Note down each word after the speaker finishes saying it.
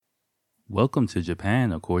Welcome to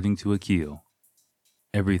Japan according to Akil.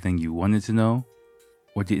 Everything you wanted to know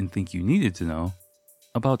or didn't think you needed to know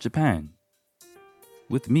about Japan.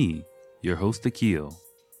 With me, your host Akil,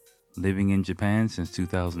 living in Japan since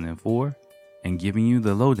 2004 and giving you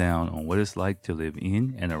the lowdown on what it's like to live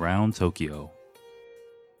in and around Tokyo.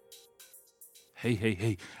 Hey,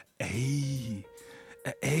 hey,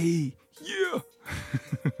 yeah.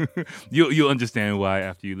 You'll understand why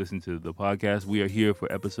after you listen to the podcast. We are here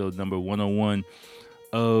for episode number 101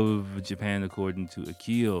 of Japan according to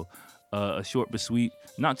Akil. A short but sweet,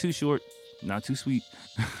 not too short, not too sweet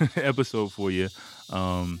episode for you.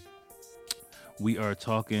 We are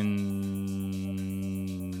talking.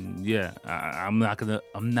 Yeah, I'm not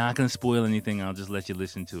gonna spoil anything. I'll just let you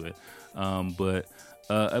listen to it. But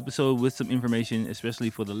episode with some information, especially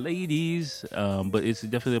for the ladies. But it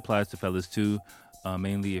definitely applies to fellas too.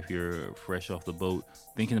 Mainly if you're fresh off the boat,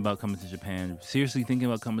 thinking about coming to Japan, seriously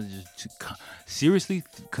thinking about seriously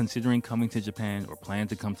considering coming to Japan or plan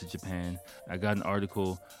to come to Japan. I got an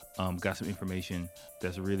article, got some information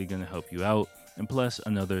that's really going to help you out. And plus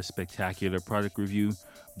another spectacular product review.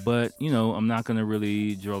 But, I'm not going to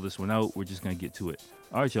really draw this one out. We're just going to get to it.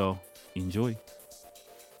 All right, y'all. Enjoy.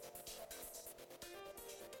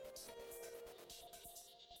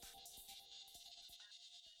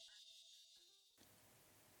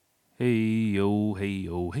 Hey yo, hey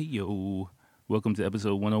yo, hey yo. Welcome to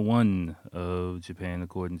episode 101 of Japan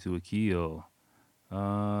according to Akil.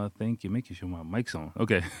 Thank you. Making sure my mic's on.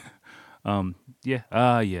 Okay. Yeah.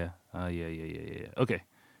 Yeah. Okay.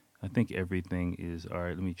 I think everything is all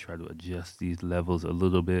right. Let me try to adjust these levels a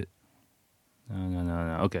little bit.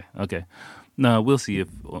 No. Okay. No, we'll see if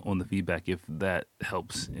on the feedback if that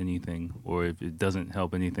helps anything or if it doesn't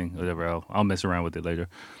help anything. Whatever. I'll mess around with it later.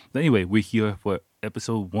 But anyway, we're here for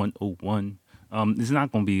episode 101. It's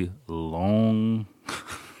not going to be long.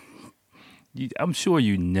 I'm sure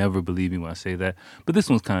you never believe me when I say that, but this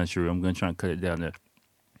one's kind of true. I'm going to try and cut it down to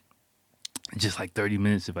just like 30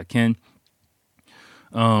 minutes if I can.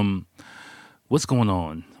 What's going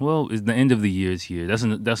on? Well, it's the end of the year is here.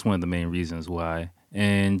 That's one of the main reasons why.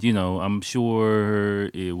 And I'm sure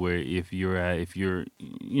if you're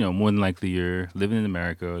more than likely you're living in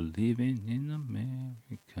America or living in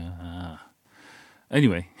America.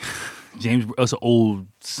 Anyway, it's an old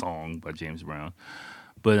song by James Brown,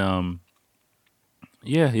 but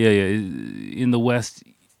yeah. In the West,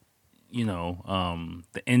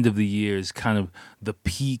 the end of the year is kind of the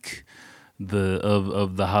peak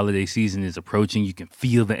of the holiday season is approaching. You can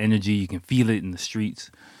feel the energy. You can feel it in the streets.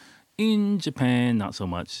 In Japan, not so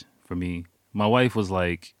much for me. My wife was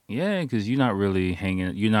like, yeah, because you're not really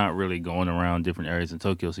going around different areas in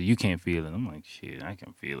Tokyo, so you can't feel it. I'm like, shit, I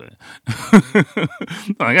can feel it.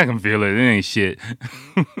 Like, I can feel it. It ain't shit.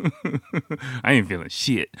 I ain't feeling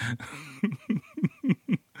shit.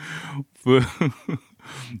 but,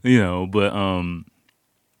 but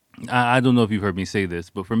I don't know if you've heard me say this,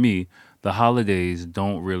 but for me, the holidays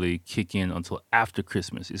don't really kick in until after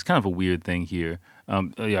Christmas. It's kind of a weird thing here.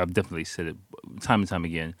 Yeah, I've definitely said it time and time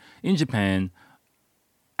again. In Japan,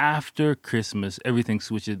 after Christmas, everything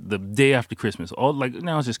switches. The day after Christmas,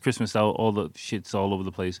 now it's just Christmas out. All the shit's all over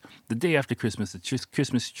the place. The day after Christmas, the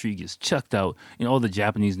Christmas tree gets chucked out, and all the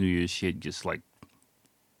Japanese New Year's shit just like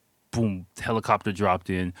boom, helicopter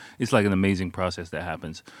dropped in. It's like an amazing process that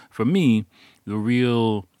happens. For me, the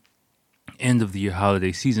real end of the year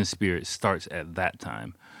holiday season spirit starts at that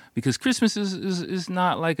time because Christmas is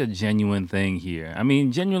not like a genuine thing here. I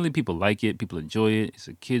mean, genuinely people like it, people enjoy it. It's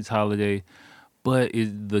a kid's holiday, but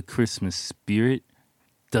the Christmas spirit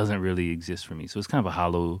doesn't really exist for me. So it's kind of a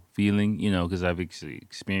hollow feeling, because I've actually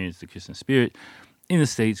experienced the Christmas spirit in the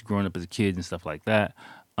States growing up as a kid and stuff like that.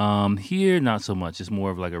 Here, not so much. It's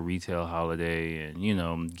more of like a retail holiday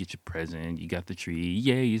and, get your present. You got the tree.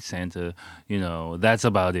 Yay, it's Santa. That's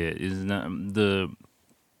about it. It's not the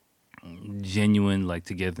genuine like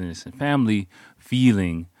togetherness and family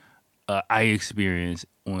feeling I experience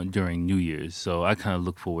during New Year's. So I kind of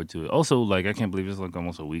look forward to it. Also, like, I can't believe it's like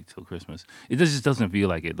almost a week till Christmas. It just doesn't feel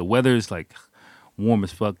like it. The weather is like warm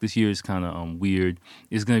as fuck. This year is kind of weird.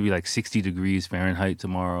 It's gonna be like 60 degrees Fahrenheit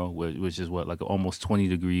tomorrow, which is what, like almost 20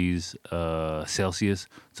 degrees Celsius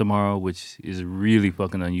tomorrow, which is really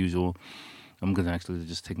fucking unusual. I'm gonna actually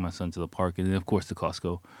just take my son to the park and then of course to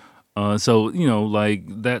Costco. So like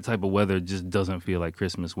that type of weather just doesn't feel like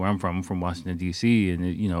Christmas. Where I'm from Washington D.C. and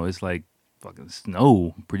it's like fucking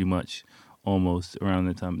snow pretty much almost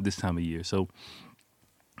around this time of year. So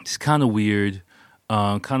it's kind of weird.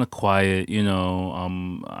 Kind of quiet,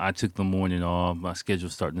 I took the morning off. My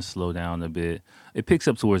schedule's starting to slow down a bit. It picks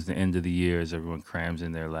up towards the end of the year as everyone crams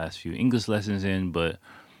in their last few English lessons in, but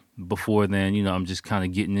before then, I'm just kind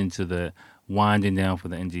of getting into the winding down for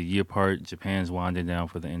the end of the year part. Japan's winding down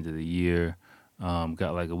for the end of the year.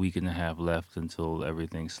 Got like a week and a half left until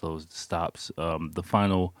everything stops. The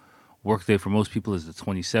final workday for most people is the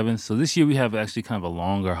 27th. So this year we have actually kind of a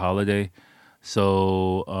longer holiday.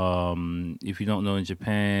 So if you don't know, in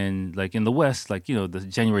Japan, like in the West, like the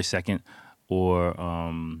January 2nd, or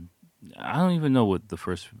I don't even know what the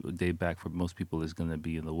first day back for most people is going to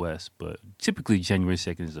be in the West, but typically January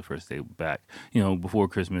 2nd is the first day back. Before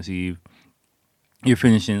Christmas Eve, you're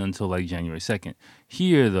finishing until like January 2nd.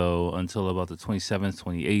 Here, though, until about the 27th,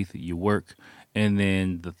 28th, you work, and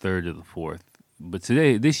then the 3rd or the 4th. But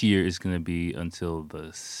this year, is going to be until the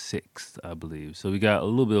 6th, I believe. So we got a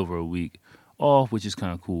little bit over a week off, which is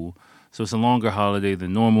kind of cool. So it's a longer holiday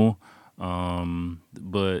than normal.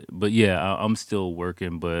 But yeah, I'm still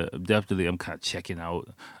working, but definitely I'm kind of checking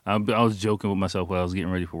out. I was joking with myself while I was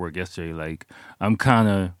getting ready for work yesterday. Like, I'm kind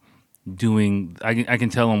of I can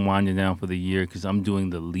tell I'm winding down for the year because I'm doing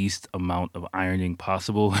the least amount of ironing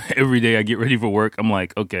possible. Every day I get ready for work, I'm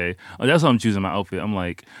like, okay, that's how I'm choosing my outfit. I'm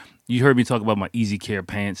like, you heard me talk about my easy care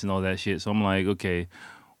pants and all that shit. So I'm like, okay,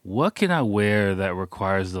 what can I wear that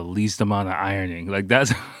requires the least amount of ironing? Like,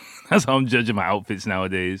 that's that's how I'm judging my outfits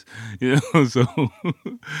nowadays. So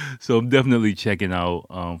so I'm definitely checking out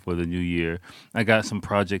for the new year. I got some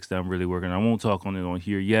projects that I'm really working on. I won't talk on it on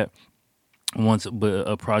here yet. But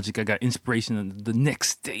a project, I got inspiration in the next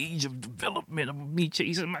stage of development of me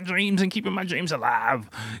chasing my dreams and keeping my dreams alive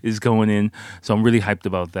is going in. So I'm really hyped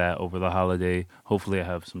about that over the holiday. Hopefully I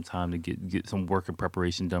have some time to get some work and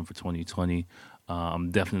preparation done for 2020.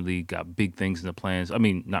 Definitely got big things in the plans. I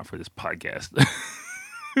mean, not for this podcast.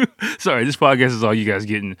 Sorry, this podcast is all you guys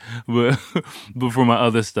getting, but but for my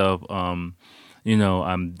other stuff, I'm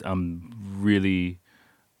really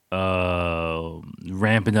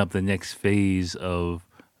ramping up the next phase of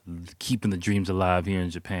keeping the dreams alive here in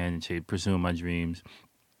Japan and pursuing my dreams.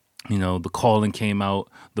 The calling came out,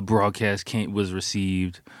 the broadcast was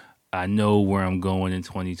received. I know where I'm going in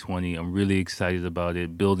 2020. I'm really excited about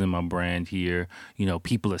it, building my brand here.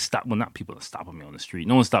 People not people are stopping me on the street.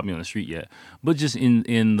 No one stopped me on the street yet, but just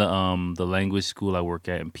in the language school I work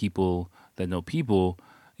at, and people that know people,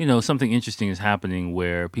 something interesting is happening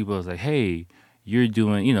where people are like, hey, you're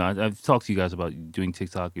doing, I've talked to you guys about doing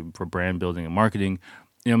TikTok for brand building and marketing.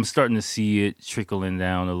 I'm starting to see it trickling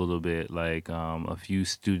down a little bit. Like a few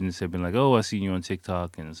students have been like, "Oh, I seen you on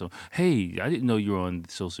TikTok," and so, "Hey, I didn't know you were on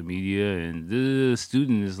social media." And the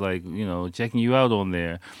student is like, checking you out on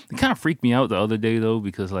there. It kind of freaked me out the other day though,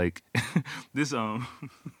 because like this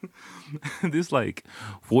this like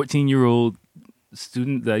 14-year-old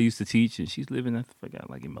student that I used to teach, and she's living, I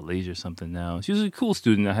forgot, like in Malaysia or something now. She was a cool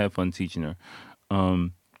student. I had fun teaching her.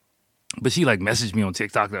 But she like messaged me on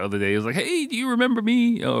TikTok the other day. It was like, "Hey, do you remember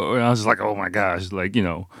me?" Or I was just like, "Oh my gosh!" Like,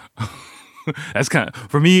 that's kind of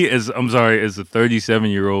for me. As a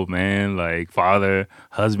 37-year-old man, like father,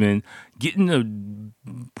 husband, getting a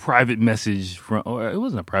private message from, or it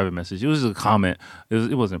wasn't a private message. It was a comment.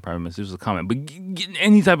 It wasn't a private message. It was a comment. But getting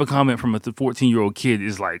any type of comment from a 14-year-old kid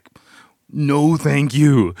is like, no, thank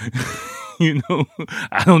you.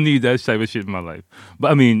 I don't need that type of shit in my life. But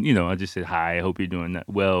I mean, I just said hi. I hope you're doing that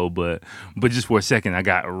well. But just for a second, I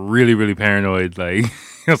got really, really paranoid. Like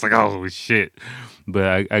I was like, oh shit.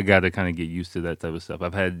 But I got to kind of get used to that type of stuff.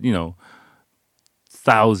 I've had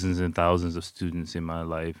thousands and thousands of students in my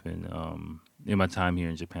life and in my time here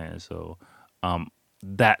in Japan. So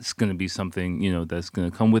that's gonna be something that's gonna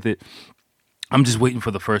come with it. I'm just waiting for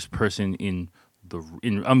the first person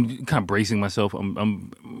I'm kind of bracing myself.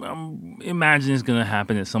 I'm imagining it's gonna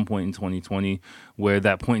happen at some point in 2020, where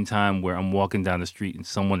that point in time where I'm walking down the street and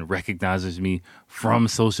someone recognizes me from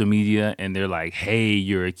social media and they're like, "Hey,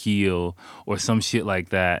 you're Akil," or some shit like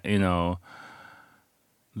that.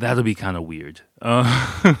 That'll be kind of weird.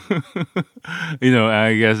 I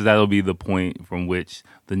guess that'll be the point from which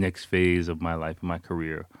the next phase of my life and my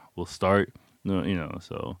career will start.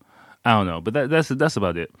 So I don't know, but that's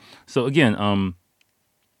about it. So again,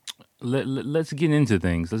 let's get into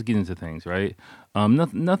things. Let's get into things, right?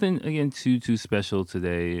 Nothing again too special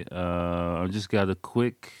today. I just got a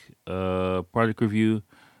quick product review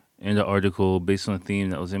and an article based on a theme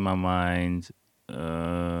that was in my mind.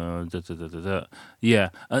 Yeah,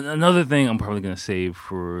 another thing I'm probably gonna save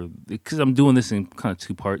for because I'm doing this in kind of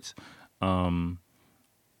two parts.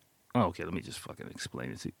 Okay, let me just fucking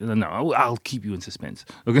explain it to you. No, I'll keep you in suspense.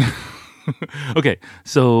 Okay. Okay,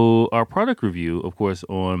 so our product review, of course,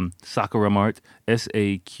 on Sakura Mart,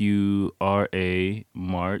 SAQRA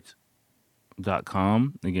Mart.com.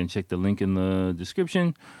 Again, check the link in the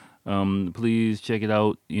description. Please check it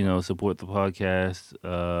out. Support the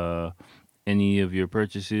podcast. Any of your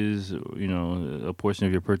purchases, a portion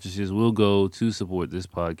of your purchases will go to support this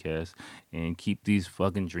podcast and keep these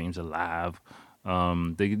fucking dreams alive.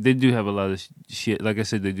 They do have a lot of shit. Like I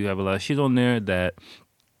said, they do have a lot of shit on there that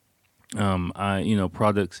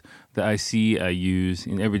products that I see I use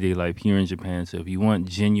in everyday life here in Japan. So if you want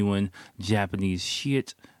genuine Japanese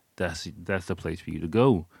shit, that's the place for you to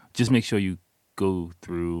go. Just make sure you go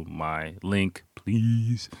through my link,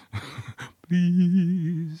 please.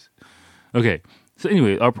 Please. Okay. So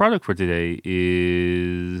anyway, our product for today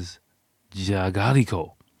is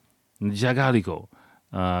Jagariko. Jagariko.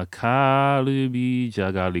 Karubi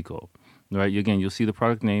Jagariko. Right. Again, you'll see the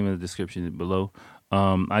product name in the description below.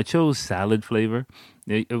 I chose salad flavor.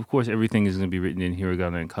 Of course, everything is going to be written in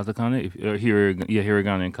hiragana and katakana.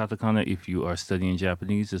 Hiragana and katakana. If you are studying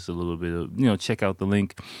Japanese, just a little bit of check out the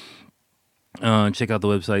link. Check out the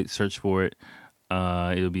website. Search for it.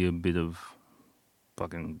 It'll be a bit of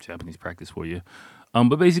fucking Japanese practice for you.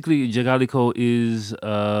 But basically, jagariko is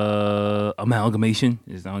amalgamation.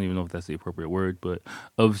 I don't even know if that's the appropriate word, but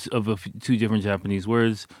of two different Japanese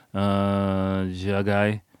words.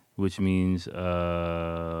 Jagai, which means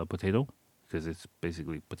potato, because it's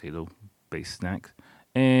basically potato-based snacks.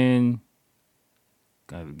 And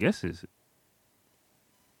I guess it's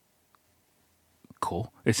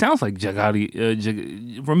cool. It sounds like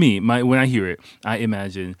jagari. For me, when I hear it, I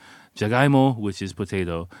imagine jagaimo, which is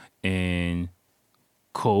potato, and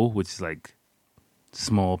ko, which is like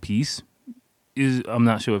small piece. I'm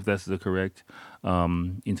not sure if that's the correct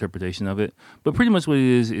interpretation of it, but pretty much what it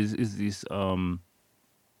is these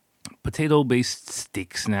potato-based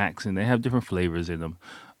stick snacks, and they have different flavors in them.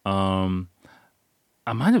 I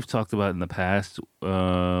might have talked about in the past,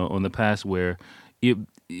 where it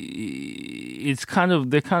it's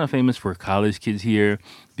they're kind of famous for college kids here,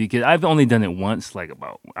 because I've only done it once. I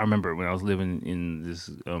remember when I was living in this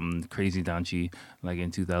crazy danchi, like in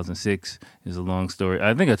 2006. It's a long story.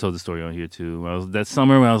 I think I told the story on here too. That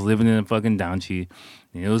summer when I was living in a fucking danchi,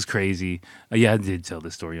 and it was crazy. Yeah, I did tell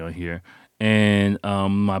the story on here. And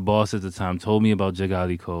my boss at the time told me about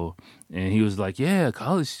jagariko, and he was like, "Yeah,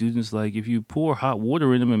 college students, like if you pour hot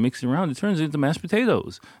water in them and mix it around, it turns into mashed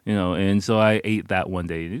potatoes." And so I ate that one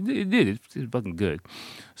day. It did. It's fucking good.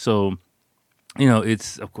 So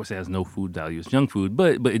it's, of course, it has no food value. It's junk food,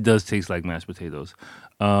 but it does taste like mashed potatoes.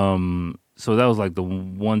 So that was like the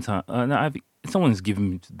one time. Someone's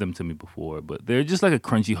given them to me before, but they're just like a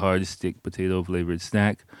crunchy, hard stick potato flavored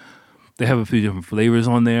snack. They have a few different flavors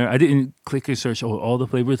on there. I didn't click and search all the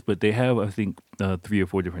flavors, but they have, I think, 3 or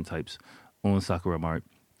 4 different types on Sakura Mart.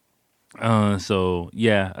 So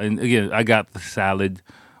yeah, and again, I got the salad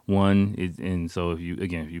one, and so if you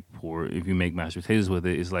make mashed potatoes with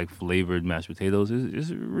it, it's like flavored mashed potatoes.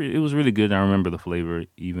 It was really good. I remember the flavor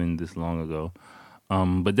even this long ago.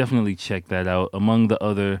 But definitely check that out among the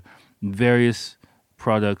other various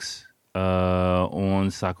products on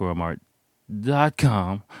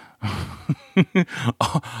SakuraMart.com.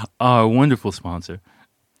 Our wonderful sponsor.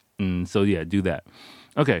 So yeah, do that.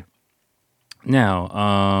 Okay.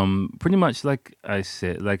 Now, pretty much like I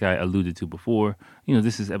said, like I alluded to before,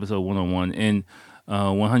 this is episode 101 and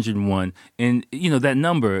 101, and that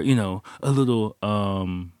number, a little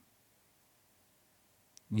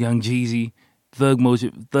Young Jeezy, Thug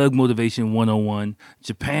Motivation 101,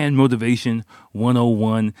 Japan Motivation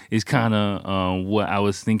 101 is kind of what I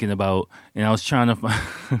was thinking about, and I was trying to find.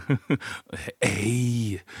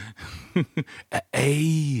 Hey,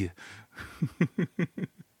 hey.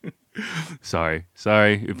 Sorry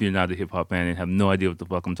if you're not a hip hop fan and have no idea what the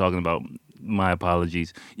fuck I'm talking about. My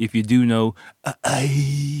apologies. If you do know,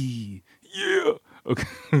 yeah. Okay,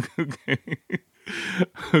 okay,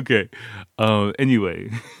 okay. Anyway,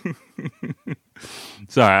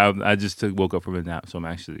 sorry, I just woke up from a nap, so I'm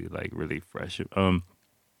actually like really fresh.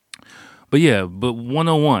 But yeah, but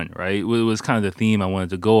 101, right? It was kind of the theme I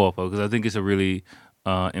wanted to go off of, because I think it's a really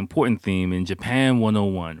important theme in Japan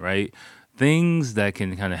 101, right? Things that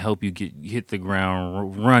can kind of help you hit the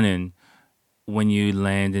ground running when you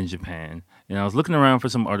land in Japan. And I was looking around for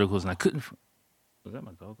some articles, and I couldn't. Was that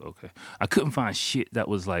my dog? Okay. I couldn't find shit that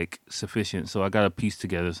was like sufficient, so I got to piece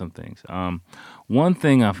together some things. One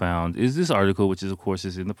thing I found is this article, which is, of course,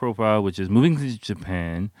 is in the profile, which is moving to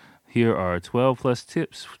Japan. Here are 12 plus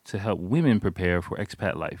tips to help women prepare for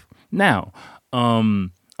expat life. Now,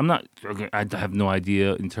 I'm not. I have no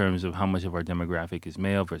idea in terms of how much of our demographic is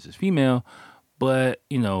male versus female, but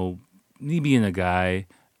me being a guy.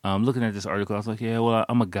 Looking at this article, I was like, yeah, well,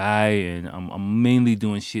 I'm a guy, and I'm mainly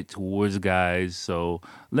doing shit towards guys, so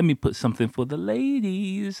let me put something for the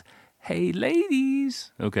ladies. Hey,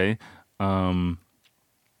 ladies. Okay. Um,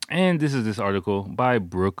 and this is this article by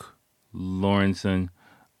Brooke Lawrenson.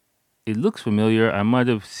 It looks familiar. I might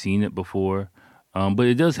have seen it before, but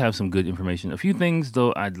it does have some good information. A few things,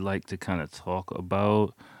 though, I'd like to kind of talk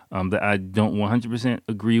about that I don't 100%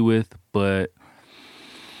 agree with. But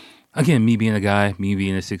again, me being a guy, me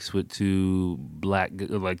being a 6'2" black,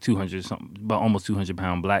 like 200 something, about almost 200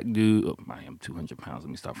 pound black dude. Oh, I am 200 pounds. Let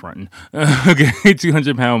me stop fronting. Okay,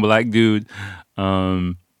 200 pound black dude.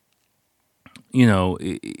 Um,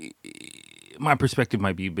 my perspective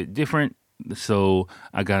might be a bit different. So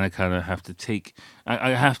I gotta kind of have to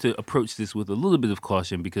I have to approach this with a little bit of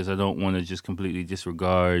caution because I don't want to just completely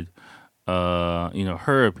disregard,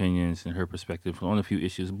 her opinions and her perspective on a few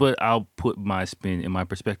issues. But I'll put my spin and my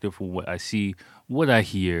perspective for what I see, what I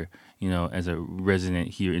hear, as a resident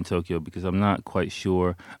here in Tokyo because I'm not quite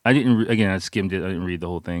sure. Again, I skimmed it. I didn't read the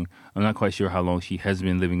whole thing. I'm not quite sure how long she has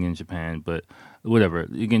been living in Japan, but whatever.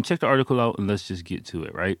 Again, check the article out and let's just get to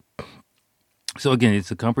it, right? So again, it's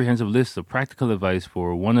a comprehensive list of practical advice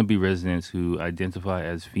for wannabe residents who identify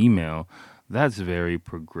as female. That's a very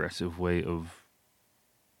progressive way of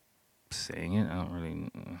saying it. I don't really.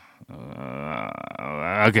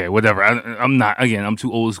 Okay, whatever. I'm not. Again, I'm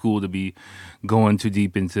too old school to be going too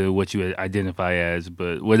deep into what you identify as,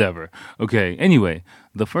 but whatever. Okay. Anyway,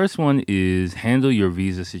 the first one is handle your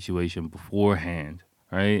visa situation beforehand.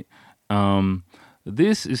 Right. Um,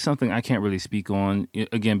 this is something I can't really speak on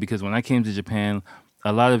again because when I came to Japan,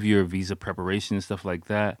 a lot of your visa preparation and stuff like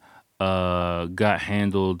that got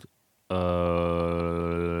handled uh,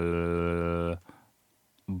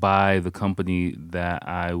 by the company that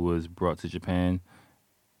I was brought to Japan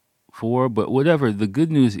for. But whatever. The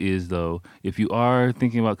good news is though, if you are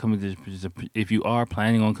thinking about coming to, if you are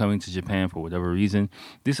planning on coming to Japan for whatever reason,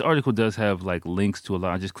 this article does have like links to a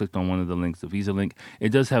lot. I just clicked on one of the links, the visa link. It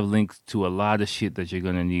does have links to a lot of shit that you're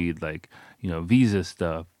gonna need, like visa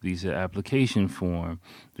stuff, visa application form,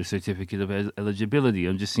 the certificate of eligibility.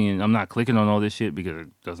 I'm just seeing. I'm not clicking on all this shit because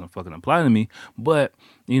it doesn't fucking apply to me. But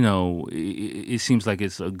it seems like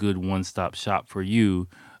it's a good one-stop shop for you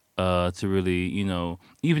to really,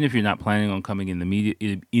 even if you're not planning on coming in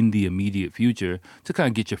the immediate future, to kind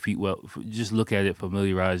of get your feet well, just look at it,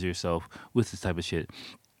 familiarize yourself with this type of shit.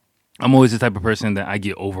 I'm always the type of person that I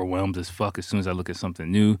get overwhelmed as fuck as soon as I look at something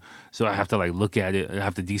new. So I have to like look at it. I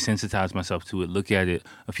have to desensitize myself to it. Look at it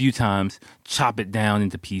a few times, chop it down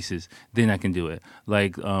into pieces. Then I can do it.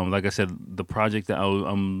 Like I said, the project that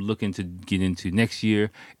I'm looking to get into next year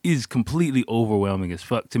is completely overwhelming as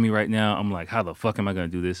fuck to me right now. I'm like, how the fuck am I gonna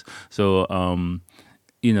do this? So I'm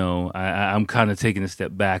kind of taking a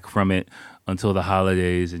step back from it until the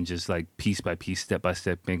holidays and just like piece by piece, step by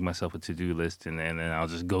step, make myself a to-do list and then I'll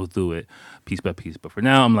just go through it piece by piece. But for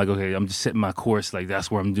now, I'm like, okay, I'm just setting my course. Like that's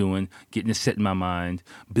what I'm doing, getting it set in my mind,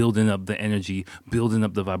 building up the energy, building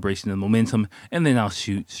up the vibration and momentum, and then I'll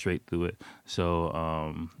shoot straight through it. So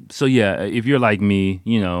yeah, if you're like me,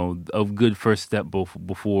 a good first step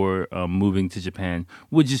before moving to Japan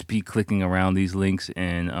would just be clicking around these links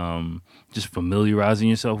and just familiarizing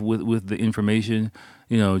yourself with the information.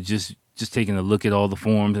 Just taking a look at all the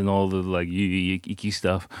forms and all the like icky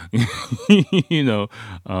stuff, just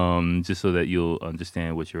so that you'll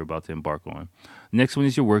understand what you're about to embark on. Next one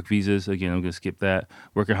is your work visas. Again, I'm gonna skip that.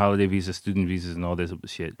 Work and holiday visas, student visas, and all this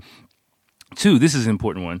shit. Two, this is an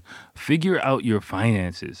important one. Figure out your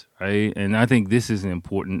finances, right? And I think this is an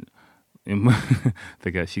important.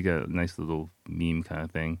 She got a nice little meme kind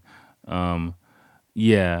of thing. Um,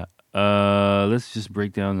 yeah. Let's just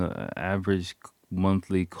break down the average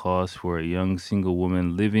monthly cost for a young single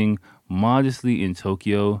woman living modestly in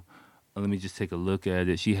Tokyo. Let me just take a look at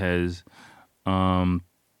it. She has, um,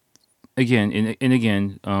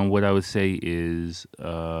 again, what I would say is,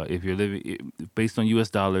 if you're living based on U.S.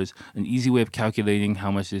 dollars, an easy way of calculating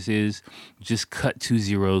how much this is, just cut two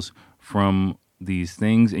zeros from these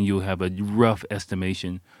things, and you'll have a rough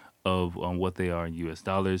estimation of what they are in U.S.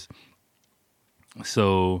 dollars.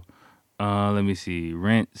 So, let me see.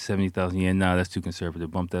 Rent 70,000 yen. Nah, that's too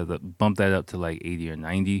conservative. Bump that up to like 80 or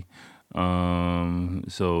 90.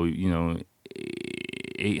 So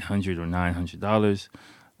 800 or $900.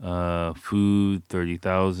 Food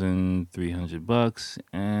 $30,300,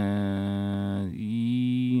 and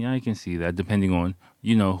I can see that depending on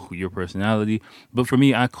your personality. But for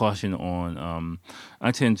me, I caution on.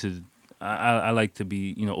 I tend to. I like to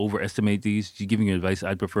be, overestimate these. Giving you advice,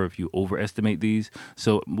 I'd prefer if you overestimate these.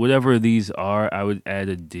 So whatever these are, I would add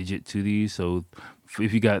a digit to these. So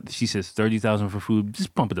if you got, she says 30,000 for food,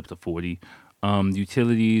 just bump it up to 40.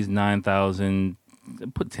 Utilities 9,000,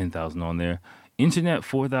 put 10,000 on there. Internet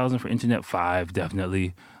 4,000 for internet, 5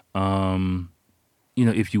 definitely.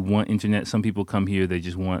 If you want internet, some people come here, they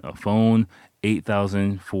just want a phone.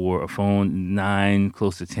 8,000 for a phone, 9,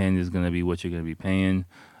 close to 10 is going to be what you're going to be paying.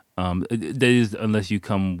 That is, unless you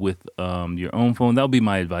come with your own phone. That would be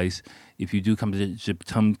my advice. If you do come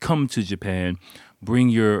to Japan, bring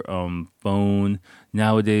your phone.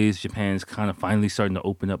 Nowadays, Japan's kind of finally starting to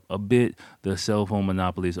open up a bit. The cell phone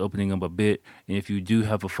monopoly is opening up a bit. And if you do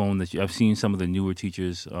have a phone I've seen some of the newer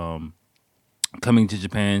teachers coming to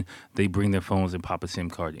Japan, they bring their phones and pop a SIM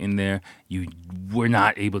card in there. You were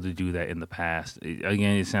not able to do that in the past.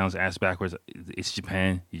 Again, it sounds ass backwards. It's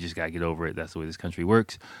Japan. You just gotta get over it. That's the way this country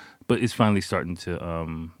works. But it's finally starting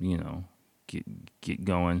to, get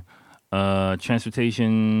going.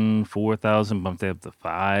 Transportation 4,000, bumped that up to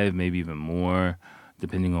 5, maybe even more,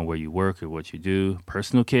 depending on where you work or what you do.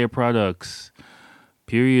 Personal care products.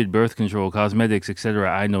 Period, birth control, cosmetics, etc.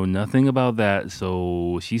 I know nothing about that,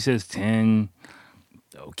 so she says 10.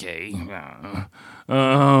 Okay.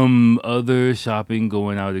 Other shopping,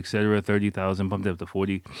 going out, etc. 30,000, pumped up to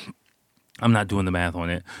 40. I'm not doing the math on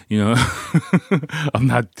it, I'm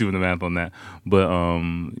not doing the math on that, but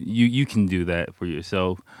you can do that for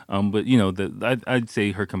yourself. But I'd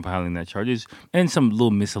say her compiling that chart is, and some little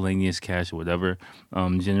miscellaneous cash or whatever.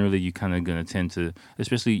 Generally, you kind of gonna tend to,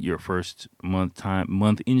 especially your first month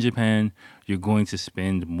in Japan, you're going to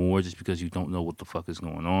spend more just because you don't know what the fuck is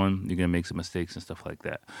going on. You're gonna make some mistakes and stuff like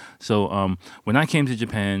that. So when I came to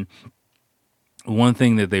Japan, one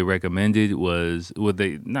thing that they recommended was, well,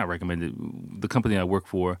 they not recommended, the company I work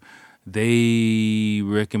for, they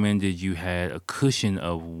recommended you had a cushion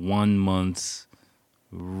of 1 month's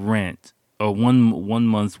rent, or one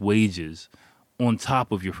month's wages on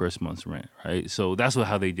top of your first month's rent, right? So that's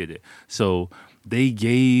how they did it. So they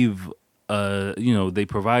gave they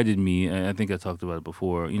provided me, and I think I talked about it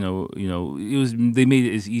before, they made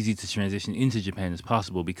it as easy to transition into Japan as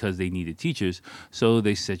possible because they needed teachers. So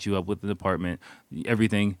they set you up with an apartment,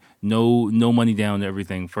 everything, no money down,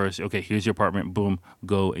 everything first. Okay, here's your apartment, boom,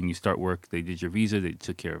 go, and you start work. They did your visa, they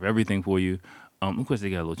took care of everything for you. Of course, they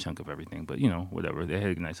got a little chunk of everything, but whatever. They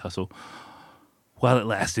had a nice hustle while it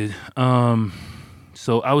lasted.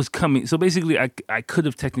 So I was coming. So basically, I could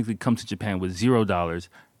have technically come to Japan with $0,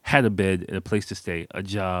 had a bed, a place to stay, a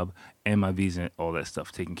job, and my visa, and all that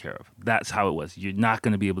stuff taken care of. That's how it was. You're not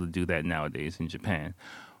going to be able to do that nowadays in Japan.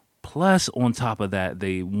 Plus, on top of that,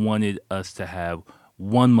 they wanted us to have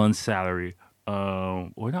 1 month's salary, or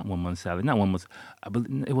not 1 month's salary, not 1 month. I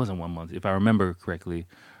believe it wasn't 1 month, if I remember correctly.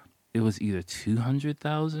 It was either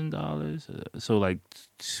 $200,000, so like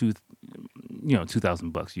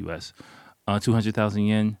 $2,000 US, 200,000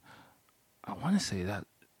 yen. I want to say that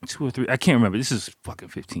 2 or 3. I can't remember. This is fucking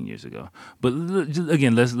 15 years ago. But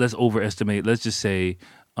again, let's overestimate. Let's just say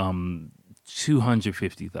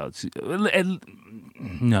 250,000.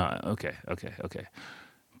 No, okay.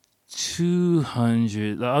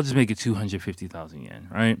 200. I'll just make it 250,000 yen,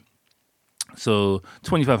 right? So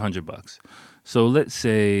 $2,500. So let's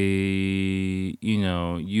say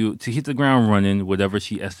you to hit the ground running, whatever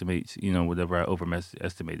she estimates, whatever I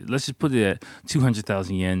overestimated. Let's just put it at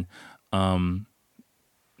 200,000 yen.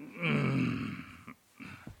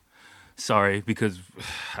 Sorry, because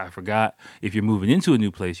I forgot. If you're moving into a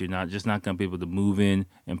new place, you're not going to be able to move in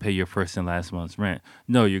and pay your first and last month's rent.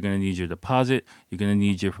 No, you're going to need your deposit. You're going to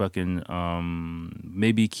need your fucking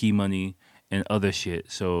maybe key money and other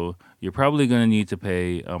shit. So you're probably going to need to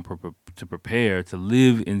pay to prepare to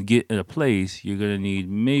live and get in a place. You're going to need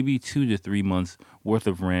maybe 2 to 3 months worth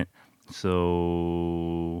of rent.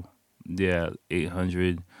 So yeah,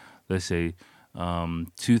 800. Let's say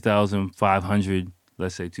 2,500.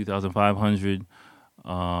 Let's say 2,500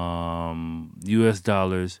 US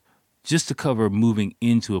dollars just to cover moving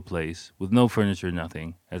into a place with no furniture,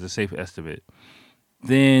 nothing, as a safe estimate.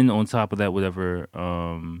 Then on top of that, whatever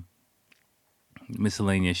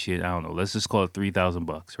miscellaneous shit, I don't know, let's just call it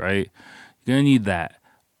 $3,000, right? You're gonna need that.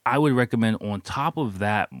 I would recommend on top of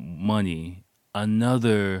that money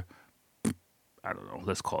another, I don't know,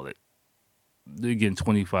 let's call it again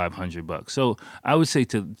 $2,500. So I would say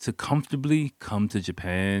to comfortably come to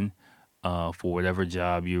Japan for whatever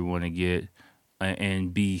job you want to get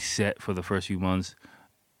and be set for the first few months.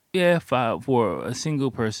 Yeah, for a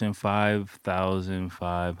single person,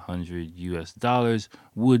 5,500 US dollars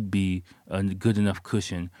would be a good enough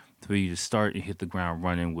cushion for you to start and hit the ground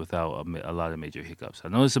running without a lot of major hiccups. I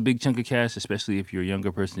know it's a big chunk of cash, especially if you're a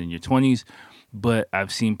younger person in your 20s, but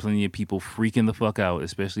I've seen plenty of people freaking the fuck out,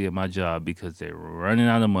 especially at my job, because they're running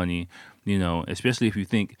out of money, especially if you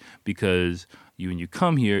think because when you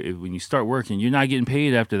come here, when you start working, you're not getting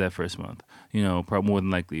paid after that first month, probably more than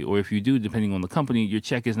likely. Or if you do, depending on the company, your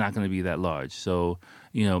check is not going to be that large. So,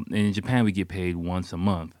 and in Japan, we get paid once a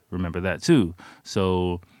month. Remember that too.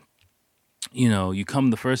 So, you come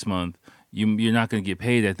the first month, you're not going to get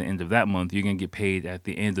paid at the end of that month. You're going to get paid at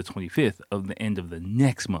the end of 25th of the end of the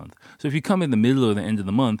next month. So if you come in the middle or the end of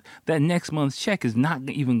the month, that next month's check is not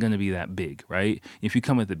even going to be that big, right? If you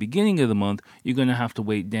come at the beginning of the month, you're going to have to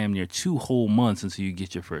wait damn near 2 whole months until you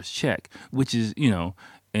get your first check, which is,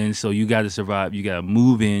 and so you got to survive. You got to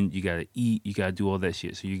move in. You got to eat. You got to do all that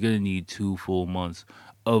shit. So you're going to need 2 full months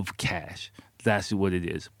of cash. That's what it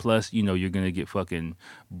is. Plus, you're going to get fucking,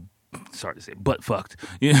 sorry to say, butt fucked,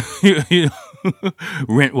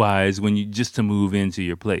 rent wise when you just to move into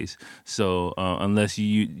your place. So unless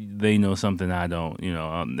they know something I don't,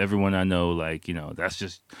 everyone I know, that's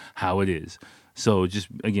just how it is. So just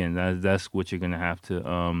again, that's what you're gonna have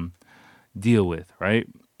to deal with, right?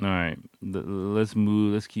 All right, let's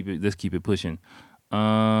move. Let's keep it pushing. Do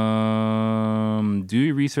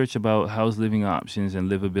your research about house living options and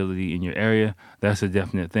livability in your area. That's a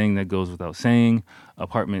definite thing that goes without saying.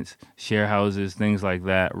 Apartments, share houses, things like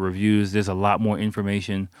that. Reviews. There's a lot more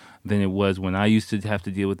information than it was when I used to have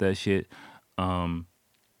to deal with that shit.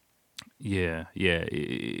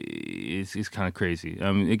 It's kind of crazy.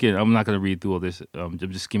 Again, I'm not gonna read through all this. I'm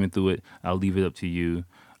just skimming through it. I'll leave it up to you.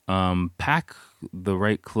 Pack the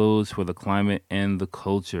right clothes for the climate and the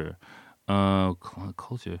culture.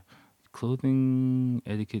 Culture, clothing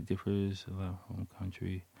etiquette differs about home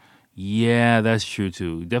country. Yeah, that's true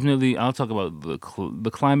too. Definitely, I'll talk about the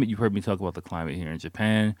climate. You've heard me talk about the climate here in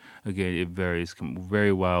Japan. Again, it varies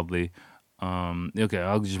very wildly. Okay,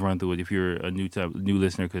 I'll just run through it. If you're a new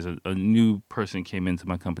listener, because a new person came into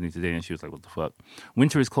my company today and she was like, "What the fuck?"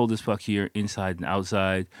 Winter is cold as fuck here, inside and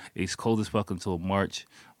outside. It's cold as fuck until March.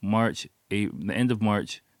 The end of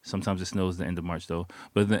March. Sometimes it snows the end of March though.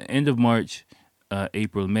 But the end of March,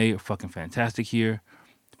 April, May are fucking fantastic here.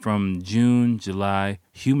 From June, July,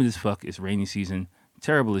 humid as fuck. It's rainy season.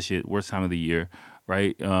 Terrible as shit. Worst time of the year,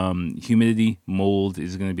 right? Humidity, mold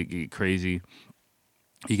is gonna be crazy.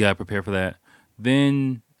 You gotta prepare for that.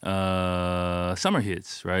 Then summer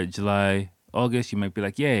hits, right? July, August, you might be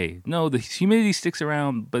like, yay. No, the humidity sticks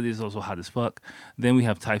around, but it's also hot as fuck. Then we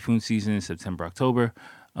have typhoon season in September, October.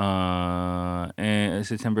 And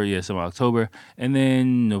September, summer, October, and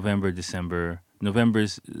then November, December.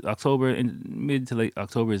 October and mid to late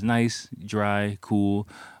October is nice, dry, cool.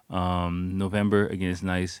 November again is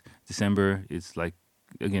nice. December it's like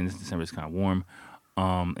December is kind of warm.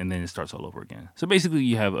 And then it starts all over again. So basically,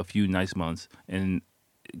 you have a few nice months and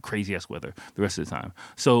crazy ass weather the rest of the time.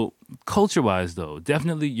 So culture wise, though,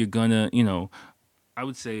 definitely you're gonna, I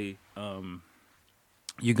would say.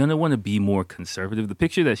 You're gonna want to be more conservative. The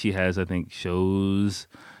picture that she has, I think, shows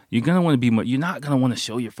you're gonna want to be more. You're not gonna want to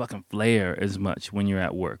show your fucking flair as much when you're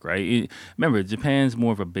at work, right? Remember, Japan's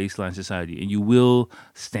more of a baseline society, and you will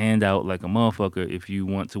stand out like a motherfucker if you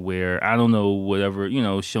want to wear, I don't know, whatever,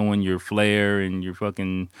 showing your flair and your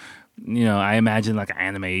fucking. I imagine like an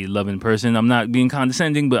anime loving person. I'm not being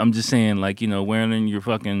condescending, but I'm just saying, like, wearing your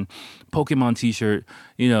fucking Pokemon t-shirt,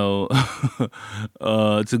 to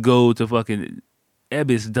go to fucking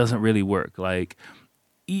Ebis doesn't really work. Like,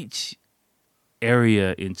 each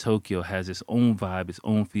area in Tokyo has its own vibe, its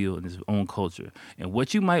own feel, and its own culture. And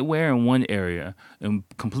what you might wear in one area and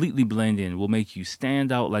completely blend in will make you stand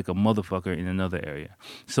out like a motherfucker in another area.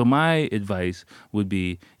 So my advice would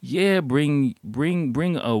be, bring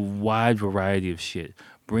a wide variety of shit.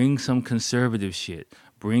 Bring some conservative shit.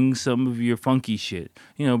 Bring some of your funky shit.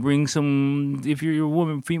 Bring some, if you're a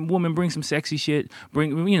woman, bring some sexy shit.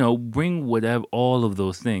 Bring whatever, all of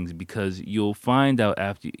those things, because you'll find out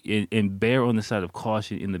after, and bear on the side of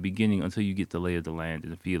caution in the beginning until you get the lay of the land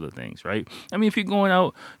and the feel of things, right? I mean, if you're going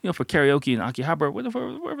out, for karaoke and Akihabara,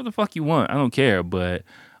 whatever the fuck you want, I don't care. But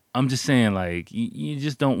I'm just saying, like, you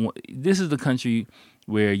just don't want, this is the country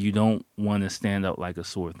where you don't want to stand out like a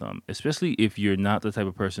sore thumb, especially if you're not the type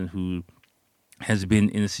of person who has been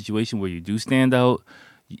in a situation where you do stand out.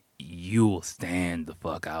 You'll stand the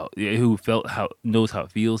fuck out. Who knows how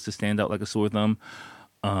it feels to stand out like a sore thumb.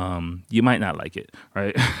 You might not like it,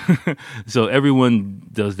 right? So everyone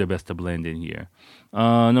does their best to blend in here.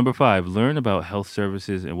 Number 5, learn about health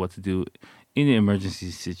services and what to do in an emergency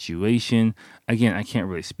situation. Again, I can't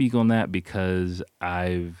really speak on that because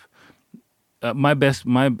I've my best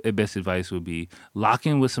advice would be lock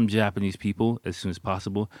in with some Japanese people as soon as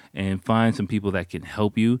possible and find some people that can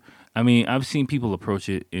help you. I mean, I've seen people approach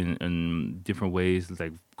it in different ways,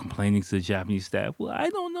 like complaining to the Japanese staff. Well, I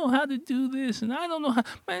don't know how to do this, and I don't know how.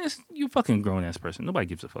 Man, you fucking grown ass person. Nobody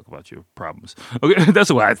gives a fuck about your problems. Okay, that's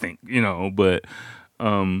what I think. But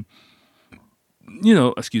um,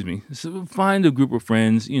 excuse me. So find a group of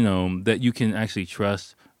friends, that you can actually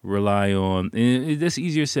trust, rely on. And that's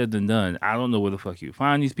easier said than done. I don't know where the fuck you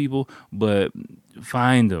find these people, but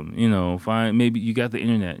find them. Find maybe you got the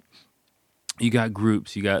internet. You got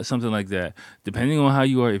groups, you got something like that. Depending on how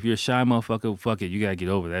you are, if you're a shy motherfucker, fuck it, you gotta get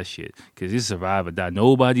over that shit. Cause it's survive or die.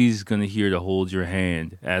 Nobody's gonna here to hold your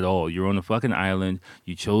hand at all. You're on a fucking island.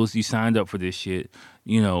 You signed up for this shit.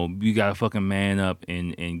 You gotta fucking man up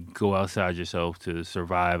and go outside yourself to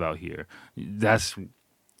survive out here. That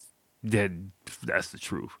that's the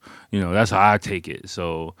truth. That's how I take it.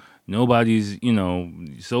 So nobody's,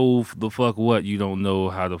 so the fuck what you don't know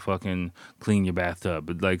how to fucking clean your bathtub.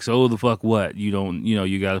 But like so the fuck what you don't,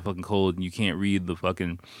 you got a fucking cold and you can't read the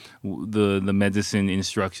fucking the medicine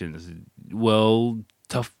instructions. Well,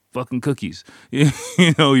 tough fucking cookies.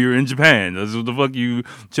 You're in Japan. That's what the fuck you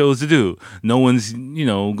chose to do. No one's,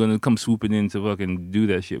 gonna come swooping in to fucking do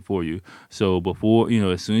that shit for you. So before,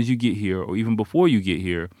 as soon as you get here or even before you get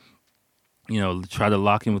here, try to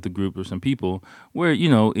lock in with a group or some people where,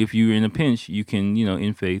 if you're in a pinch, you can,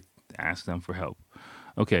 in faith, ask them for help.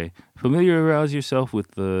 Okay, familiarize yourself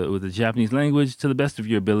with the Japanese language to the best of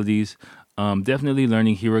your abilities. Definitely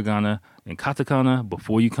learning hiragana and katakana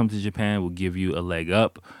before you come to Japan will give you a leg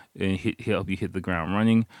up and help you hit the ground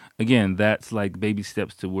running. Again, that's like baby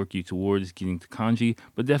steps to work you towards getting to kanji.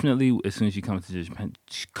 But definitely, as soon as you come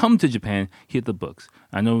to Japan, hit the books.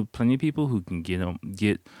 I know plenty of people who can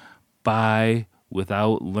get by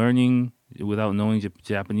without learning, without knowing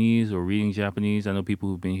Japanese or reading Japanese. I know people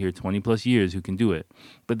who've been here 20 plus years who can do it.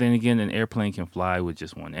 But then again, an airplane can fly with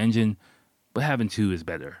just one engine, but having two is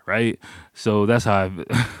better, right? So that's how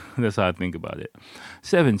that's how I think about it.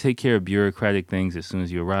 7, take care of bureaucratic things as soon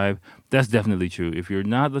as you arrive. That's definitely true. If you're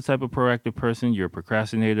not the type of proactive person, you're a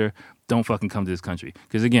procrastinator, don't fucking come to this country.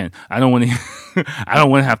 Because again, I don't want to I don't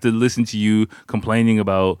want to have to listen to you complaining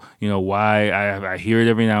about, why I hear it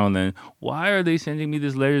every now and then. Why are they sending me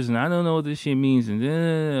these letters and I don't know what this shit means and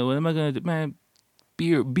what am I going to do? Man,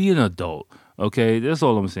 be an adult. Okay, that's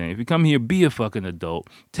all I'm saying. If you come here, be a fucking adult.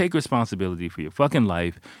 Take responsibility for your fucking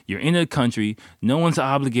life. You're in a country. No one's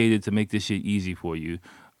obligated to make this shit easy for you.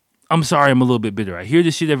 I'm sorry, I'm a little bit bitter. I hear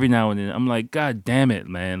this shit every now and then. I'm like, God damn it,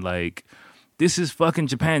 man. Like, this is fucking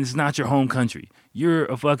Japan. It's not your home country. You're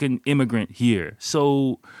a fucking immigrant here.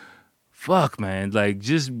 So fuck, man. Like,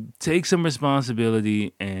 just take some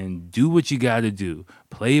responsibility and do what you got to do.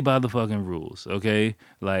 Play by the fucking rules, okay?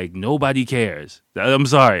 Like, nobody cares. I'm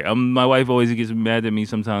sorry. My wife always gets mad at me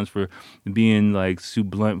sometimes for being, like, too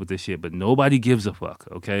blunt with this shit, but nobody gives a fuck,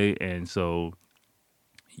 okay? And so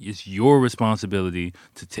it's your responsibility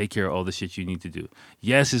to take care of all the shit you need to do.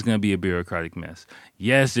 Yes, it's going to be a bureaucratic mess.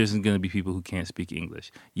 Yes, there's going to be people who can't speak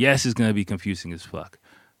English. Yes, it's going to be confusing as fuck.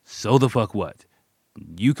 So the fuck what?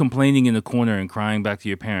 You complaining in the corner and crying back to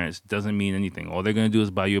your parents doesn't mean anything. All they're going to do is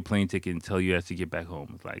buy you a plane ticket and tell you have to get back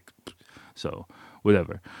home. It's like, so,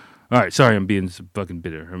 whatever. All right, sorry, I'm being fucking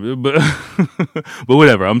bitter, but but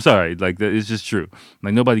whatever. I'm sorry. Like, it's just true.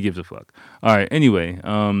 Like, nobody gives a fuck. All right. Anyway,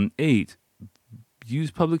 8,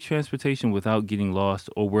 use public transportation without getting lost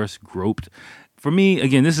or worse, groped. For me,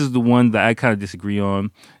 again, this is the one that I kind of disagree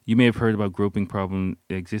on. You may have heard about groping problem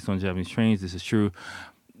that exists on Japanese trains. This is true.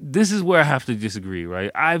 This is where I have to disagree, right?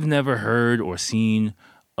 I've never heard or seen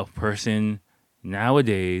a person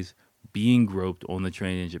nowadays being groped on the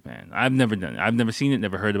train in Japan. I've never done it. I've never seen it,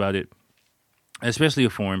 never heard about it, especially a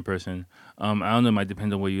foreign person. I don't know, it might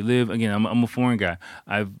depend on where you live. Again, I'm a foreign guy.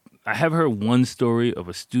 I have heard one story of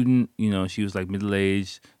a student, she was like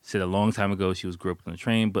middle-aged, said a long time ago she was groped on the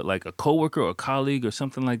train, but like a coworker or a colleague or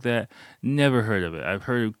something like that, never heard of it. I've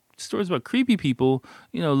heard stories about creepy people,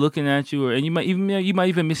 looking at you, and you might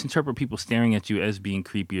even misinterpret people staring at you as being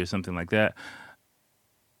creepy or something like that.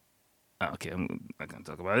 Okay, I'm not gonna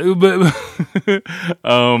talk about it,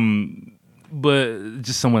 but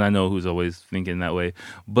just someone I know who's always thinking that way.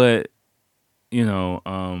 But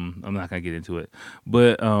I'm not gonna get into it.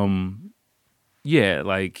 But yeah,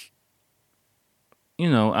 like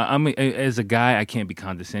I mean, as a guy, I can't be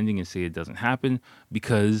condescending and say it doesn't happen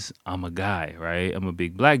because I'm a guy, right? I'm a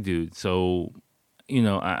big black dude. So,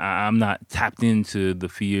 I'm not tapped into the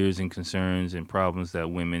fears and concerns and problems that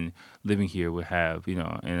women living here would have, and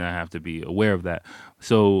I have to be aware of that.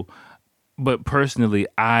 So, but personally,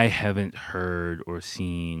 I haven't heard or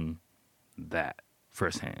seen that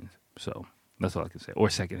firsthand. So that's all I can say, or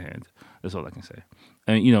secondhand. That's all I can say.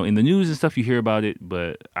 And you know, in the news and stuff, you hear about it,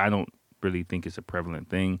 but I don't really think it's a prevalent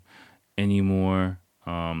thing anymore.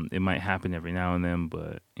 It might happen every now and then,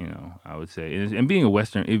 but you know, I would say, and being a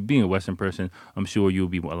Western person, I'm sure you'll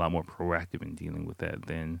be a lot more proactive in dealing with that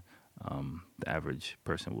than the average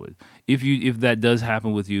person would. If that does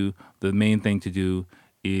happen with you, the main thing to do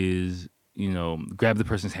is, you know, grab the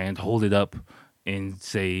person's hand, hold it up, and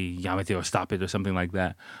say "yamete" or "stop it" or something like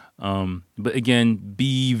that. But again,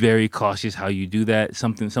 be very cautious how you do that.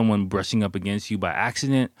 Someone brushing up against you by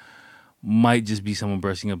accident might just be someone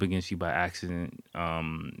brushing up against you by accident.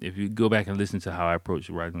 If you go back and listen to how I approach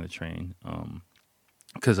riding the train,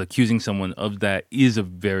 because accusing someone of that is a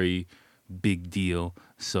very big deal.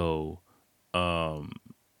 So,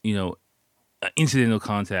 you know, incidental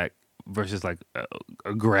contact versus like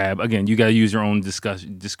a grab. Again, you got to use your own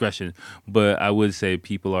discretion. But I would say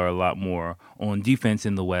people are a lot more on defense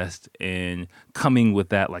in the West, and coming with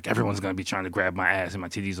that, like everyone's going to be trying to grab my ass and my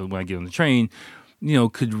titties when I get on the train, you know,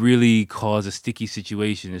 could really cause a sticky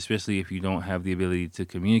situation, especially if you don't have the ability to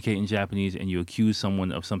communicate in Japanese and you accuse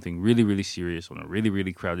someone of something really, really serious on a really,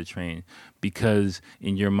 really crowded train because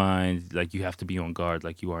in your mind, like you have to be on guard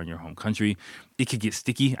like you are in your home country. It could get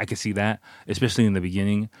sticky. I can see that, especially in the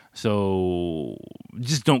beginning. So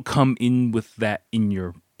just don't come in with that in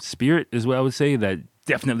your spirit is what I would say. That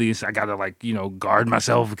definitely is, I gotta, like, you know, guard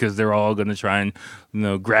myself because they're all gonna try and, you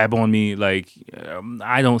know, grab on me. Like,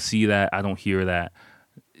 I don't see that. I don't hear that.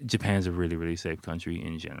 Japan's a really, really safe country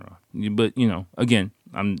in general. But, you know, again,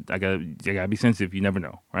 I gotta be sensitive. You never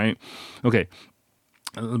know, right? Okay.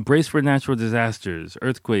 Brace for natural disasters,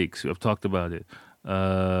 earthquakes. I've talked about it.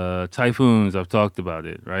 Typhoons. I've talked about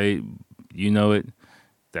it, right? You know it.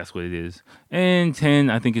 That's what it is. And 10,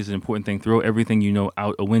 I think is an important thing. Throw everything you know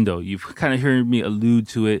out a window. You've kind of heard me allude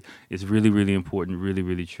to it. It's really, really important, really,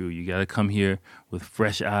 really true. You got to come here with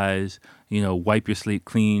fresh eyes, you know, wipe your slate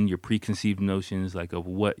clean, your preconceived notions like of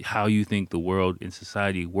how you think the world and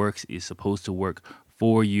society works is supposed to work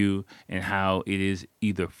for you and how it is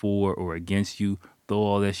either for or against you. Throw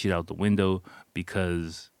all that shit out the window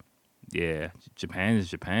because, yeah, Japan is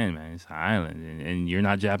Japan, man. It's an island and you're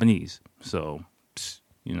not Japanese. So,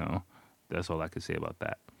 you know, that's all I can say about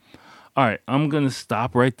that. All right, I'm going to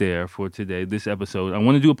stop right there for today, this episode. I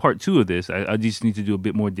want to do a part 2 of this. I just need to do a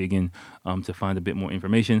bit more digging to find a bit more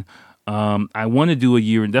information. I want to do a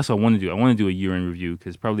year, and that's what I want to do. I want to do a year in review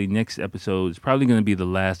because probably next episode is probably going to be the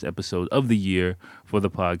last episode of the year for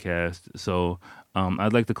the podcast. So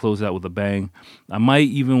I'd like to close out with a bang. I might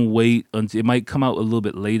even wait until it might come out a little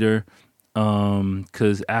bit later.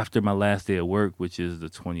 Because after my last day of work, which is the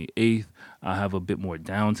 28th, I have a bit more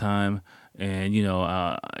downtime, and you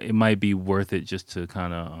know, it might be worth it just to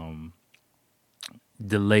kind of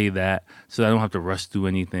delay that, so I don't have to rush through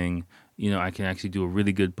anything. You know, I can actually do a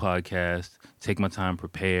really good podcast, take my time,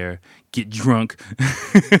 prepare, get drunk.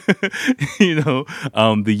 You know,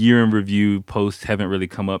 the year in review posts haven't really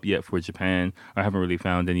come up yet for Japan. I haven't really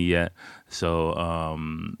found any yet. So,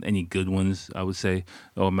 any good ones, I would say,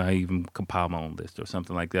 or I might even compile my own list or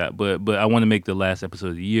something like that. But I want to make the last episode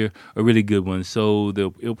of the year a really good one. So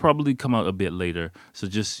it'll probably come out a bit later. So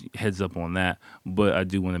just heads up on that. But I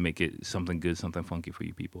do want to make it something good, something funky for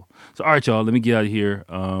you people. So, all right, y'all, let me get out of here.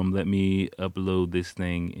 Let me upload this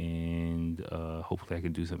thing, and hopefully I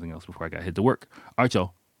can do something else before I got to hit to work. All right,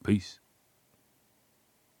 y'all. Peace.